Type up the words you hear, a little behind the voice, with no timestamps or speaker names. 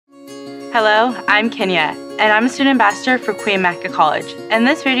Hello, I'm Kenya, and I'm a student ambassador for Cuyamaca College. In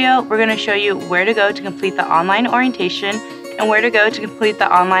this video, we're going to show you where to go to complete the online orientation and where to go to complete the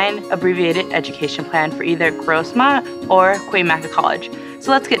online abbreviated education plan for either Grossmont or Cuyamaca College.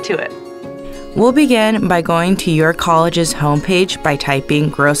 So let's get to it. We'll begin by going to your college's homepage by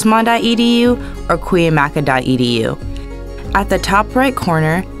typing grossmont.edu or cuyamaca.edu. At the top right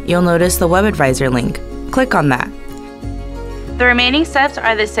corner, you'll notice the Web Advisor link. Click on that. The remaining steps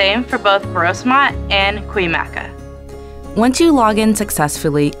are the same for both Grossmont and Cuyamaca. Once you log in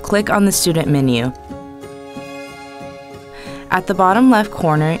successfully, click on the student menu. At the bottom left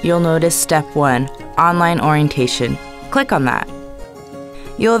corner, you'll notice Step 1, Online Orientation. Click on that.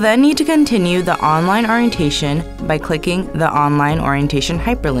 You'll then need to continue the online orientation by clicking the Online Orientation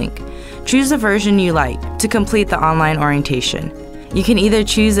hyperlink. Choose the version you like to complete the online orientation. You can either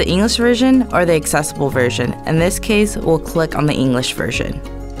choose the English version or the accessible version. In this case, we'll click on the English version.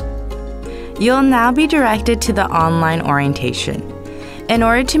 You'll now be directed to the online orientation. In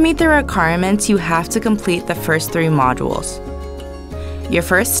order to meet the requirements, you have to complete the first 3 modules: your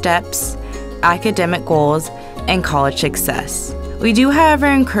first steps, academic goals, and college success. We do, however,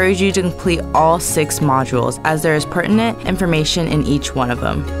 encourage you to complete all 6 modules as there is pertinent information in each one of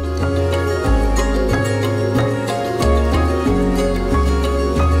them.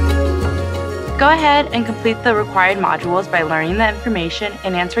 Go ahead and complete the required modules by learning the information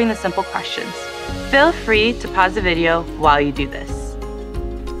and answering the simple questions. Feel free to pause the video while you do this.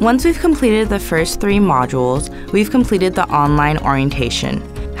 Once we've completed the first 3 modules, we've completed the online orientation.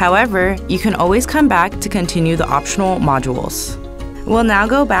 However, you can always come back to continue the optional modules. We'll now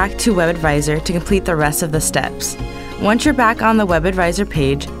go back to Web Advisor to complete the rest of the steps. Once you're back on the Web Advisor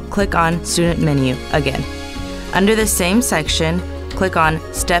page, click on Student Menu again. Under the same section, click on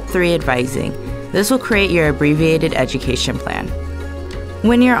Step 3 Advising. This will create your abbreviated education plan.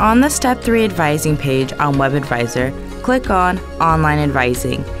 When you're on the Step 3 Advising page on Web Advisor, click on Online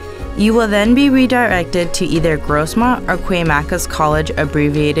Advising. You will then be redirected to either Grossmont or Cuyamaca's College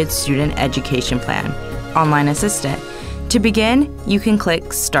Abbreviated Student Education Plan, Online Assistant. To begin, you can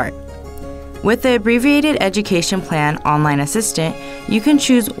click Start. With the Abbreviated Education Plan Online Assistant, you can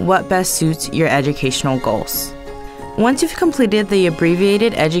choose what best suits your educational goals. Once you've completed the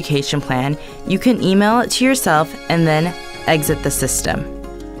Abbreviated Education Plan, you can email it to yourself and then exit the system.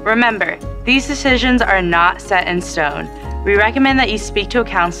 Remember, these decisions are not set in stone. We recommend that you speak to a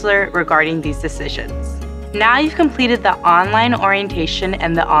counselor regarding these decisions. Now you've completed the online orientation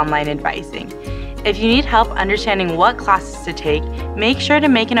and the online advising. If you need help understanding what classes to take, make sure to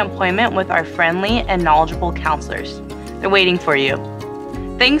make an appointment with our friendly and knowledgeable counselors. They're waiting for you.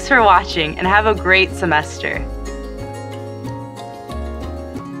 Thanks for watching and have a great semester.